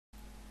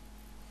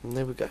And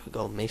there we go, we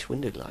got a Mace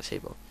Windu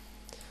lightsaber.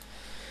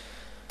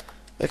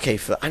 Okay,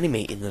 for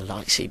animating the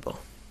lightsaber,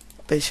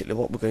 basically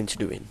what we're going to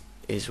do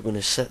is we're going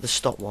to set the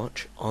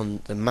stopwatch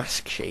on the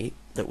mask shape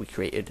that we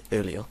created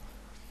earlier,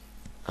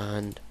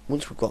 and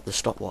once we've got the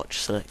stopwatch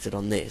selected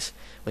on this,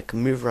 we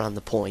can move around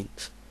the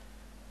points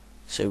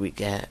so we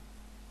get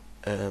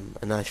a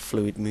nice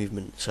fluid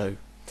movement. So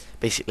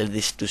basically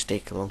this does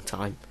take a long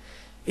time.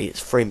 It's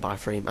frame by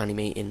frame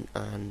animating,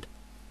 and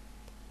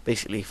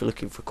basically if you're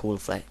looking for a cool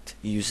effect,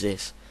 use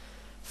this.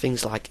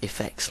 Things like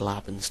Effects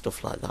Lab and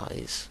stuff like that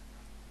it's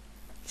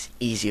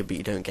easier, but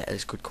you don't get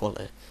as good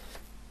quality.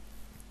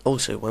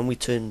 Also, when we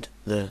turned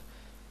the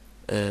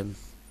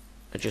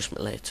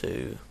adjustment layer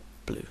to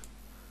blue,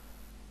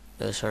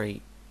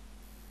 sorry,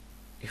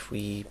 if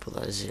we put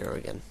that as 0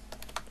 again,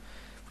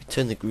 if we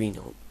turn the green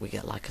up, we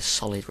get like a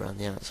solid around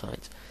the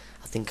outside.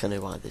 I think I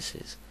know why this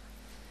is.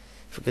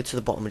 If we go to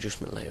the bottom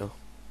adjustment layer,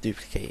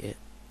 duplicate it,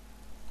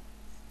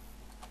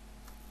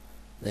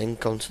 then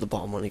go to the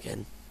bottom one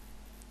again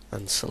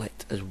and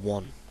select as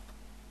 1,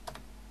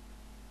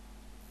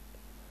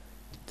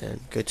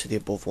 then go to the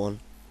above one,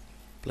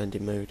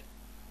 blending mode,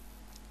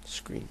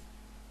 screen.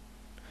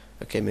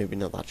 Okay, maybe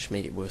not, that just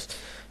made it worse.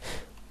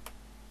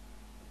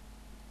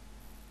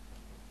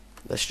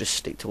 Let's just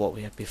stick to what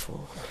we had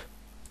before.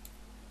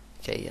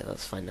 Okay, yeah,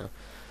 that's fine now.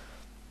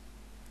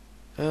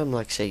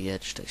 Like I say, yeah,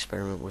 just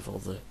experiment with all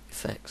the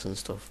effects and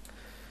stuff.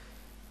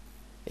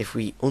 If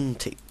we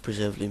untick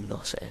preserve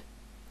luminosity,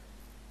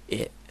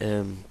 it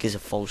gives a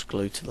false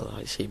glow to the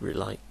lightsaber. It,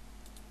 like,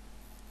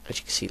 as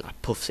you can see, like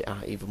puffs it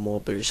out even more,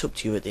 but it's up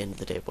to you at the end of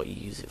the day what you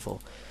use it for.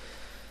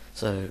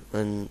 So,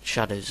 and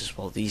shadows as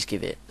well, these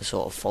give it a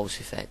sort of false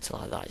effect,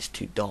 like that it's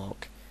too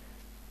dark.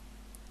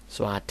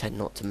 So I tend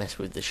not to mess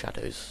with the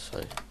shadows.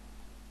 So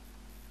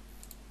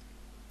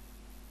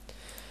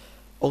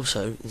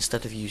also,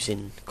 instead of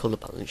using colour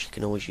balance, you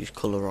can always use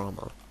colour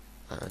armour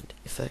and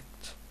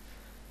effect,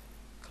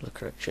 colour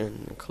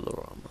correction and colour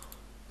armour,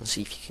 and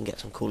see if you can get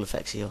some cool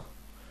effects here.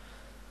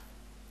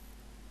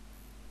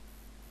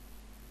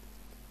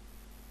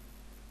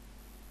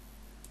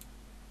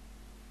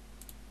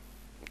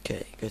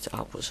 Okay, go to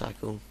output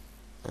cycle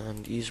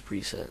and use a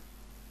preset.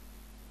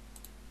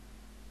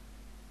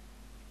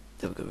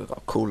 There we go, we've got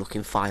a cool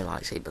looking fire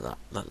lightsaber.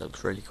 That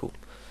looks really cool.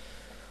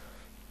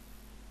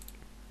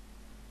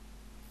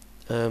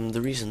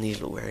 The reason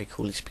these look very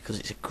cool is because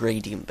it's a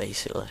gradient,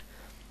 basically,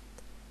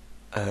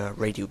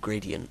 radial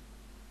gradient,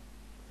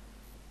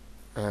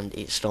 and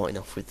it's starting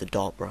off with the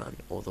dark brown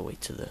all the way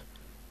to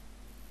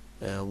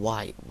the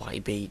white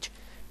beige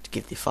to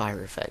give the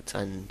fire effect,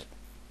 and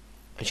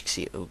as you can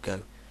see it will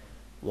go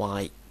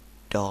white,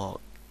 dark,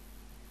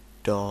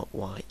 dark,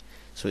 white,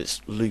 so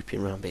it's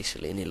looping around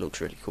basically, and it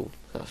looks really cool.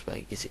 That's why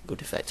it gives it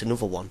good effect.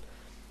 Another one,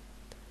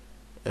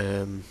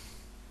 let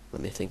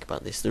me think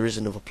about this, there is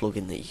another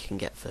plugin that you can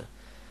get for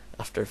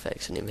After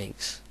Effects, and it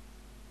makes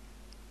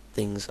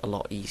things a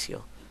lot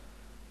easier.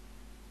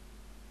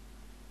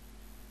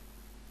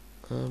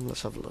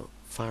 Let's have a look.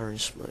 Fire and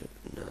smoke,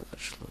 no, that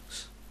just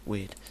looks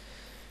weird.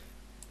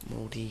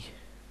 Moldy,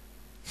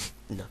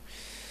 no.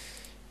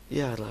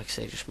 Yeah, I'd like to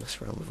say just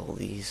mess around with all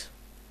these.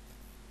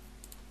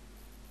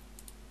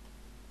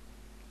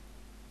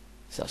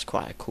 So that's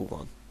quite a cool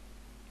one.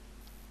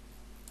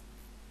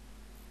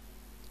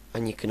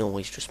 And you can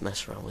always just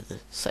mess around with the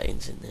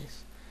settings in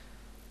this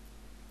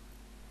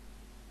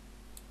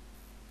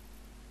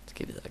to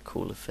give it that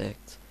cool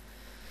effect.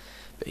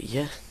 But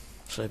yeah,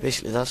 so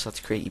basically that's how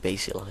to create your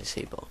basic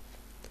lightsaber.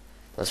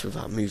 That's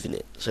without moving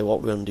it. So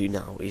what we're going to do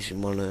now is we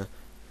want to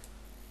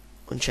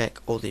uncheck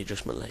all the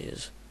adjustment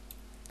layers,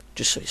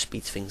 just so it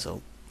speeds things up.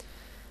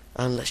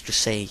 And let's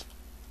just say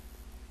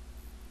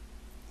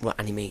we're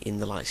animating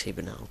the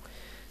lightsaber now.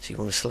 So you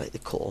want to select the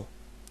core,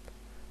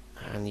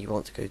 and you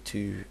want to go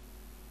to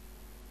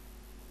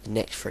the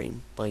next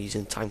frame by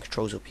using time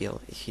controls up here.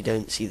 If you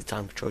don't see the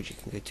time controls, you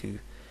can go to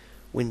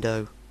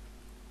window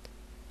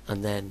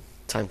and then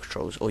time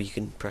controls, or you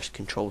can press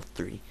Control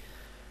 3.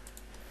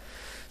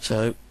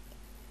 So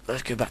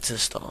let's go back to the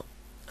start,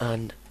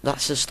 and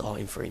that's the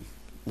starting frame.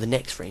 The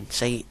next frame,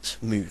 say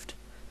it's moved,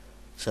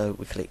 so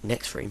we click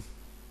next frame,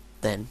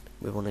 then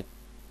we want to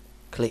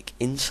click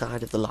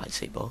inside of the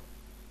lightsaber,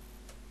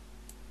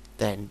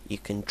 then you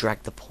can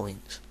drag the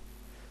points.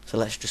 So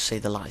let's just say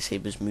the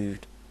lightsaber's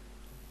moved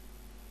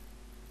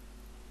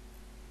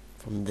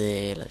from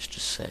there, let's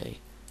just say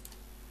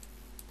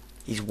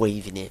he's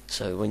waving it,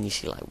 so when you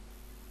see, like,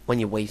 when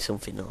you wave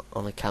something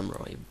on a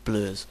camera, it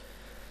blurs,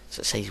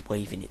 so it says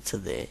waving it to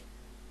there.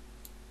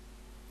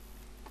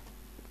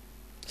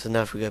 So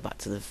now if we go back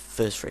to the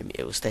first frame,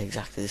 it will stay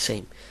exactly the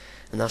same,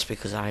 and that's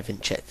because I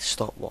haven't checked the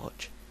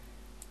stopwatch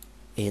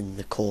in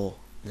the core,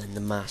 and then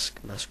the mask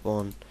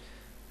 1,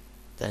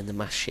 then the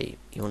mask shape.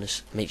 You want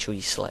to make sure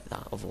you select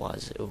that,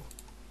 otherwise it will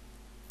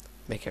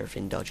make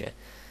everything dodgy.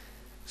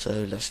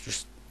 So let's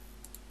just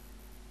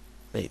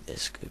make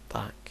this go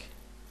back,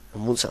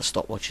 and once that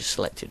stopwatch is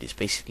selected, it's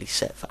basically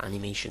set for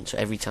animation. So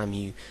every time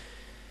you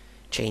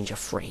change a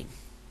frame,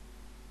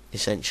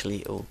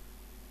 essentially it'll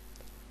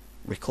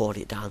record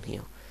it down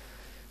here.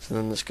 So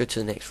then let's go to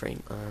the next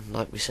frame, and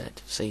like we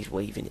said, say he's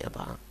waving it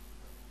about.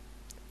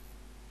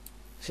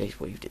 Say he's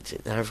waved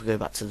it. Now if we go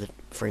back to the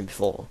frame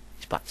before,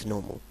 it's back to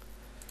normal.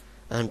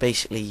 And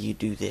basically you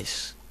do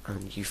this,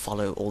 and you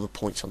follow all the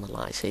points on the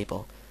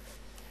lightsaber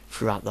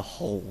throughout the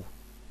whole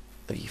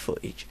of your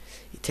footage.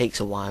 It takes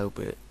a while,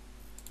 but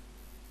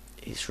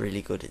it's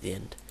really good at the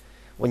end.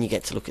 When you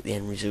get to look at the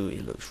end result,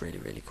 it looks really,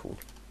 really cool.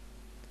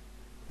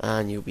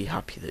 And you'll be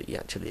happy that you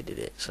actually did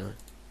it. So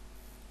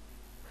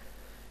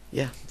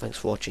yeah, thanks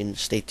for watching.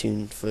 Stay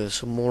tuned for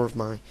some more of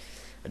my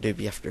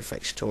Adobe After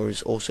Effects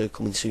tutorials. Also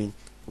coming soon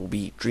will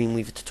be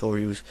Dreamweaver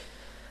tutorials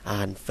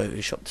and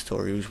Photoshop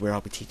tutorials, where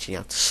I'll be teaching you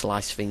how to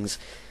slice things,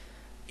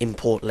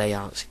 import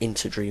layouts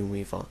into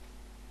Dreamweaver,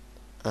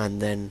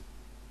 and then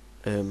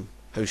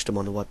host them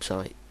on the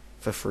website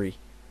for free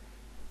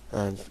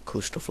and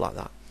cool stuff like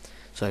that.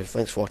 So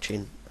thanks for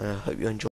watching. Hope you enjoy.